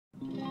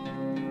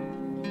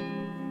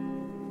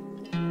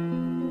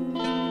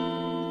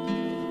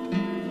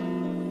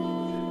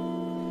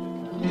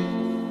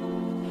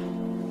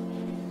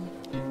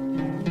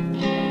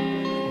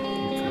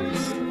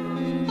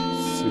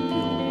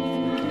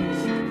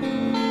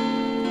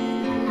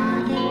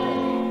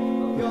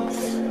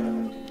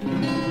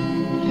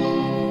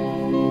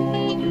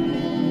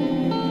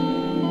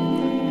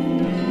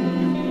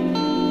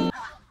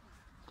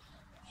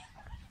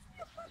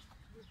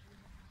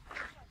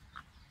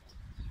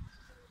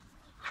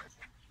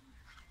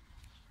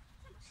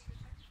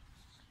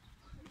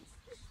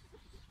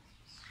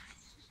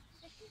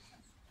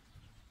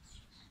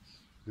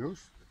Już?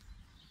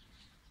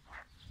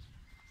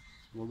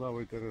 No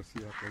dawaj teraz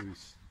ja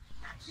powiedz.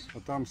 A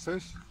tam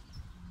chcesz?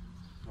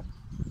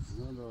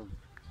 No dobra.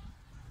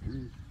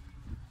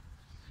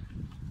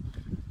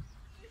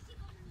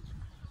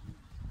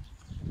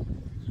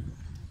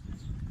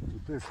 Tu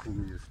też to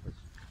nie jest tak.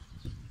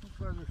 No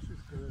prawie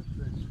wszystko jest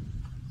wszędzie.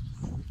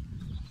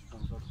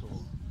 Standardowo.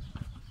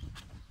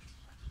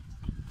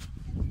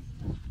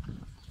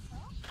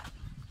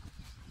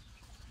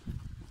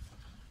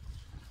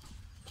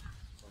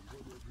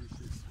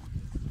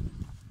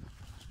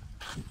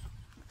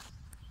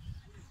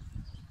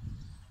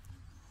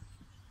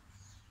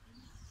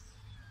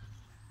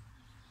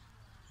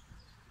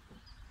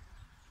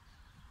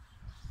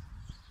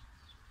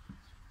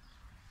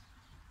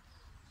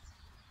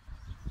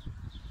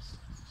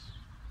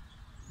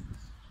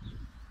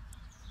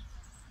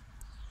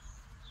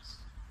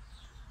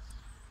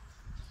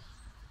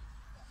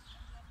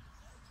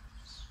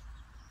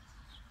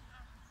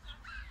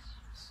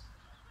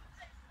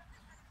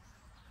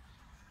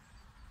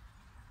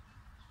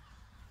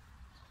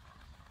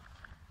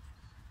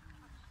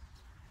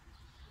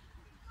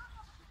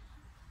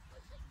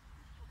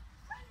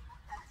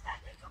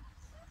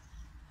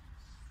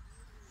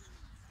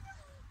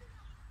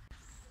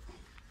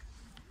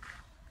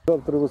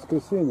 Завтра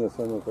воскресенье,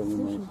 сама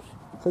понимаешь.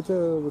 Хотя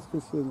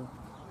воскресенье.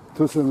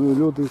 То есть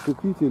лёды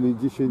купить или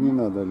дичи не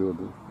надо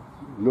лёды?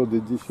 Лёды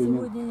дичи не...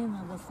 Сегодня не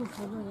надо.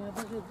 Слушай, ну я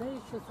даже дай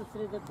еще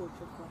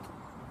сосредоточиться.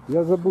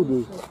 Я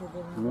забуду.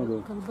 Ну,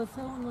 да.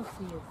 Колбаса у нас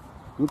есть.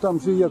 Ну там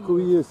же яков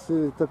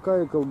есть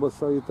такая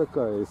колбаса и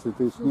такая, если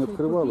ты не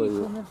открывала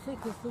ее. На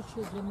всякий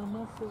случай для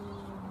мамаши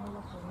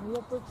молоко. Но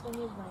я точно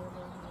не знаю.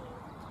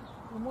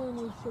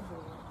 По-моему, еще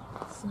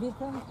было.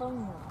 Сметан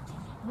полно.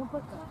 Ну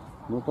пока.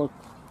 Ну пока.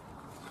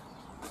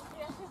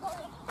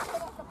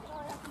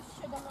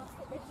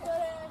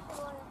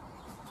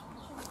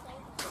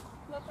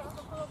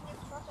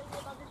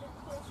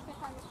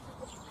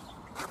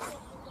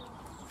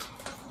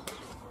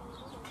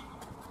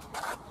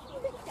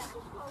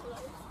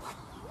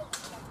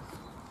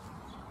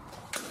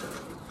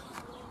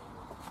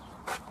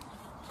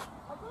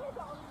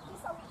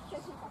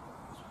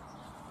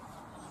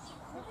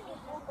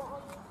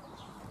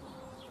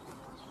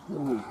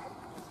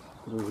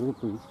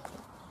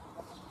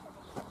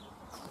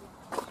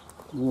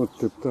 Вот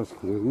те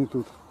пташки, они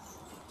тут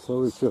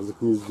целый час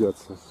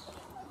гнездятся.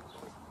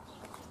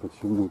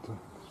 Почему-то.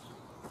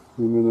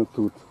 Именно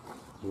тут.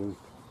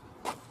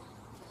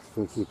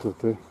 Кстати,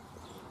 это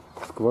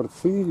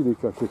скворцы или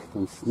как их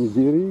там,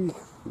 снегири.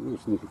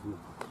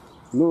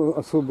 Но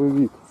особый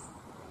вид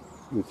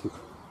этих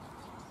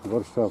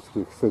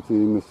варшавских, кстати,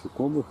 и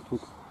насекомых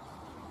тут.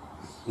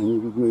 Они,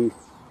 видно, их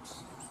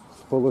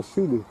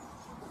сполошили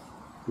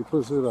и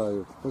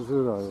пожирают.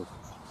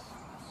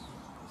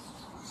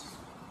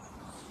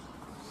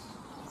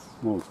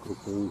 Вот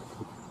сколько их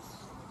тут.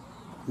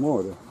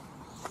 Море.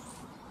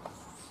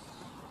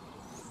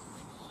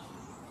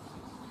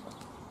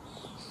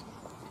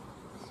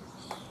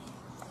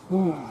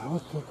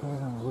 Вот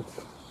такая вот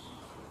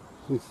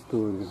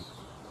история.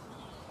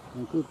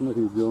 А тут мы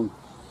идем.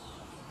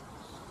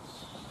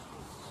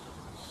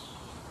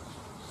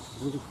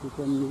 Вроде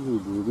там не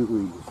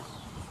выйду.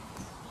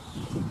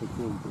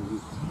 Таком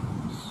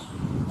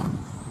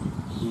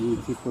и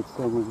идти под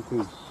самым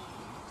тем.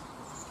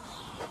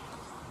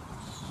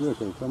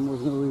 Чекай, там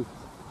можно выйти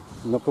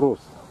напрос.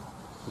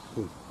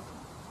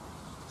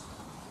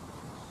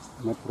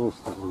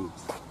 Напросто выйти.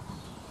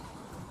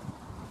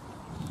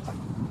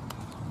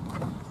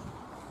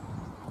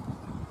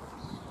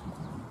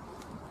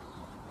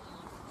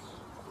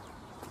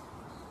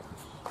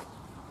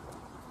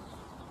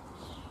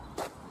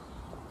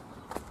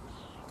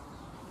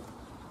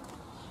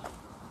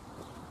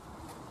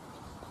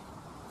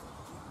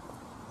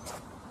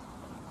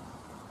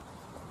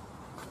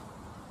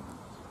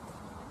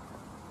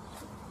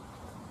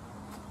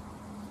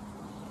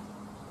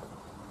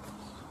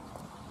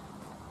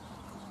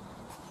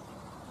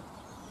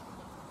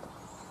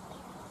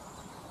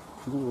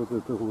 Ну вот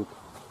это вот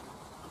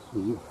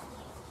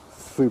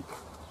сып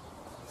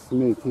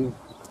смети,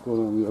 о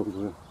котором я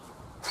уже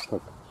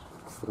так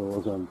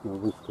экстравагантно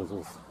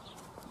высказал.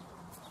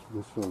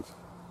 Ну что ж,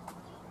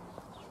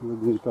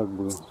 сегодня и так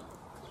было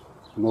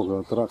много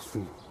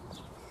аттракций,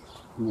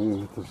 но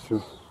это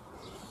все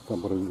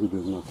отобразили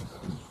в наших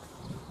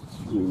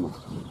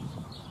фильмах.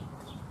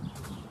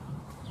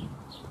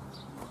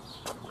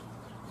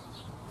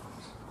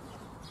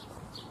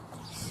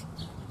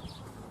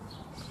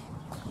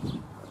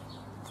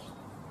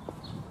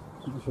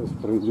 Сейчас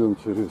пройдем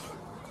через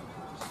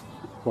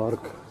парк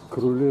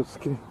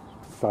Królewski,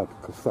 сад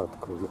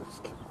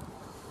Królewski.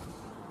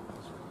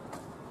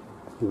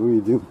 И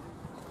выйдем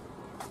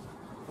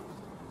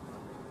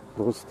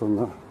просто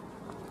на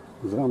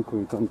замку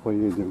и там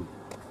поедем.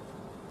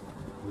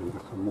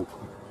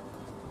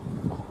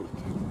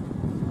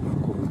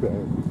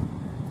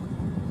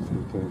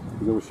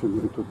 В общем,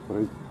 мы тут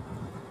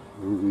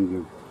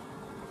увидим.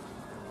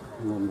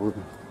 Нам будет.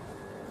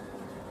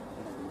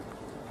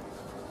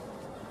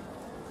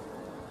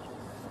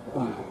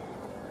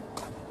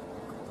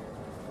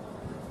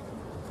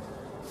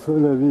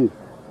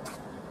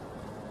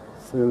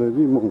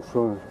 Селеви,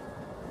 монша,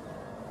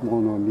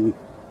 монами.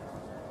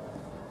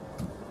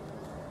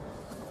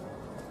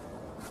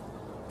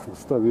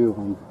 Оставил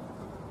он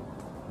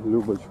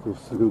Любочку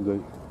с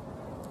Людой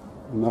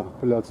на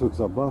пляцу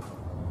забав.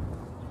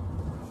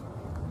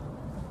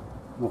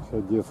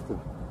 Наша детка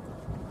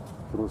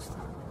просто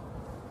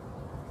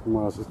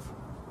мажет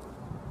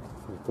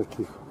в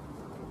таких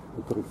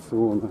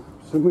аттракціонах.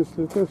 В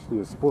смысле теж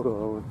є спора,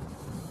 але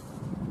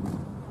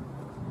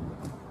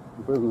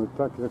певно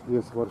так, як є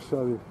в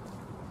Варшаві,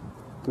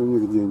 то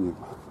нигде нет.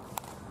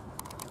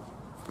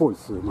 В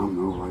Польше нам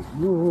на увазі.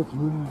 Ну вот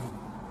мы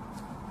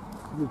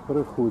и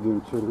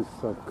проходим через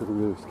сад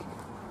Королевский.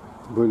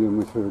 Были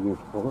мы сегодня в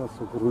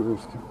палацу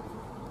Королевском.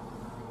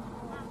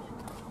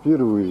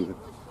 Впервые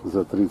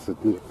за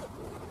 30 лет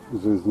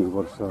жизни в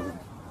Варшаве.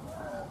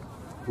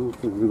 Ну,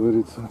 как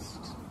говорится,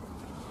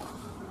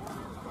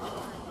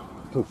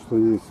 то, что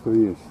есть, то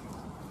есть.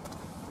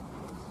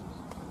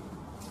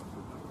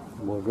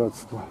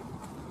 Богатство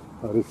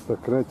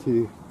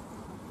аристократии,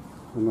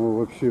 оно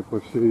вообще по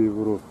всей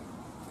Европе.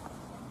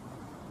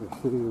 По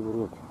всей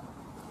Европе.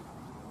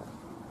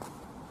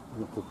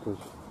 Это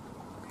точно.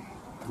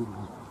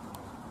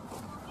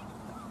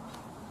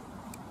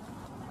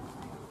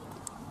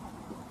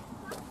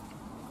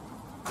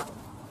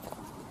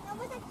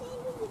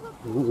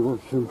 Ну, в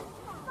общем,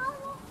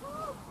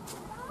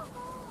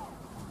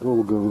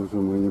 долго уже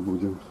мы не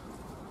будем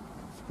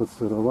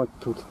спацировать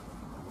тут.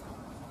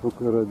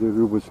 Только ради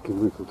Любочки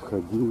мы тут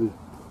ходили,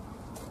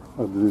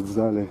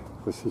 отвязали,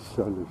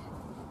 посещали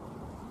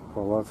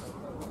палац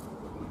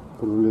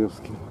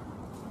Королевский,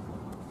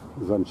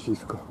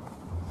 замчишку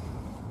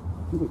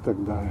и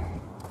так далее.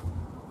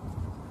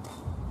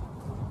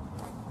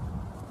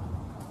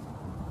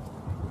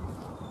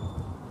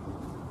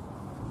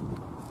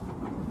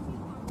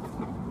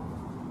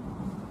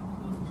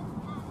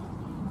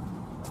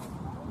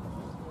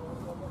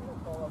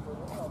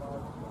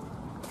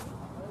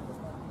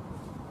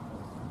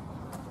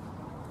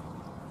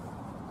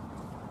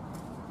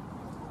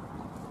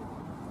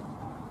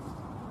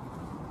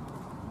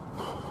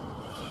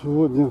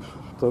 Сегодня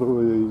 2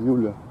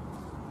 июля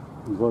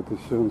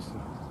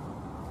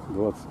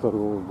 2022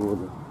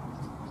 года.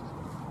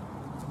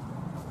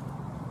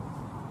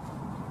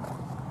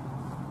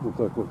 Вот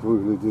так вот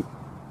выглядит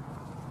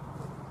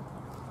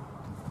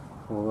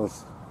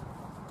палац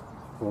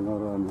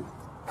панораме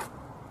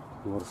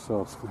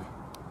Варшавской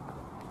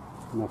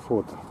на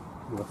фото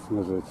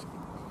рассмотреть.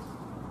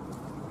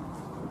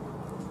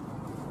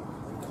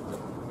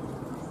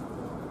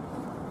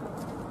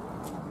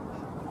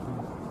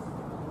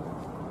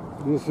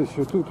 Есть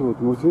еще тут вот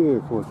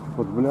музей вот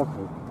под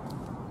бляхой.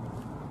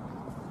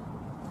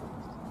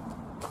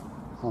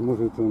 А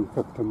может он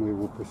как-то мы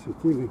его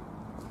посетили.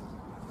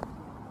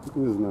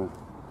 Не знаю.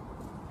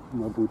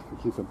 Надо будет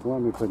какие-то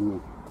планы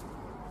поднять.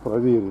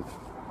 Проверить,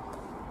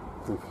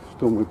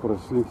 что мы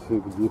прошли все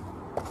где.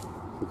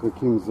 По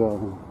каким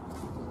залам.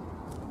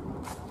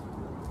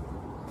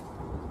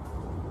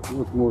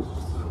 Вот мост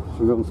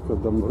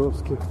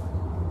Шлёнско-Домбровский.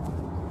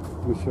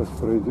 Мы сейчас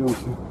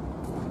пройдемся.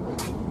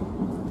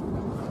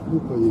 И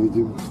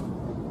поедем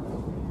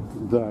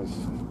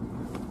дальше.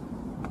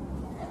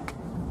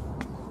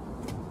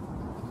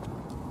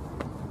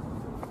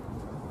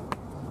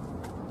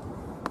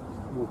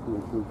 Вот мы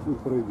тут и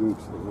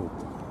пройдемся. Вот.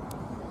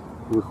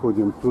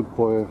 Выходим тут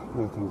по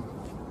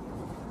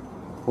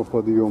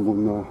подъему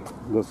на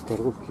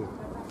Досторовке.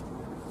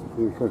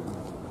 И как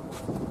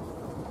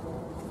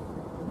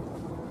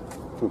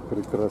тут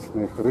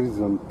прекрасные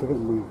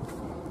хризантемы,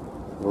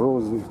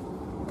 розы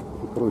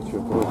и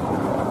прочее.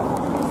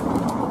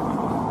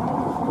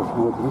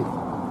 Посмотрим.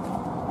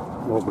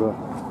 Добро.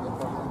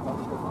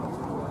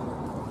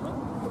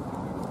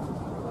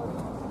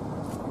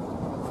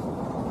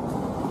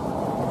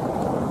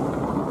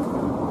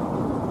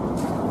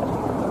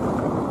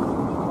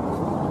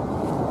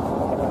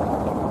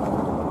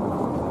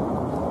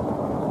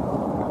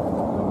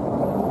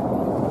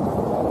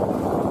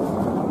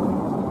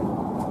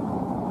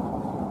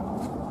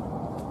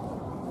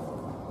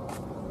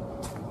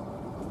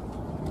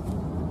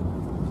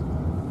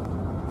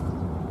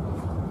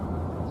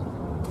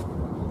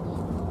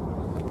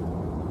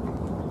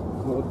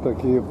 Вот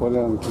такие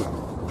полянки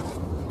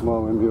с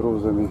малыми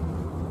розами,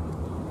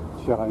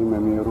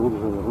 чайными,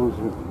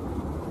 ружьями.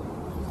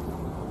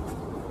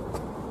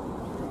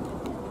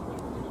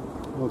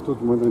 Вот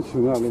тут мы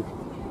начинали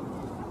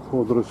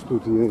подорож,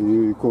 тут я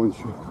ее и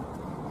кончу.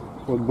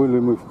 Вот были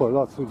мы в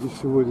палацу, где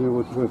сегодня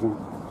вот в этом,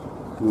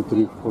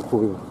 внутри в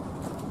покое.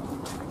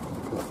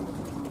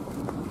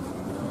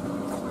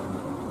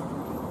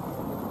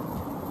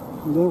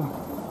 Да.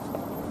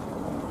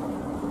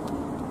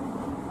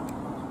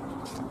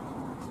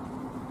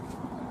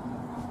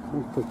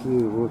 Вот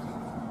такие вот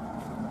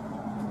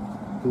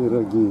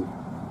пироги.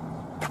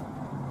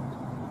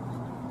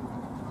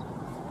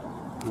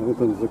 На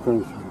этом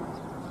заканчиваем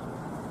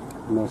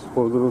наш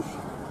подорож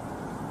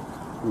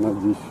на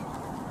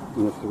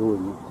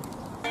сегодня.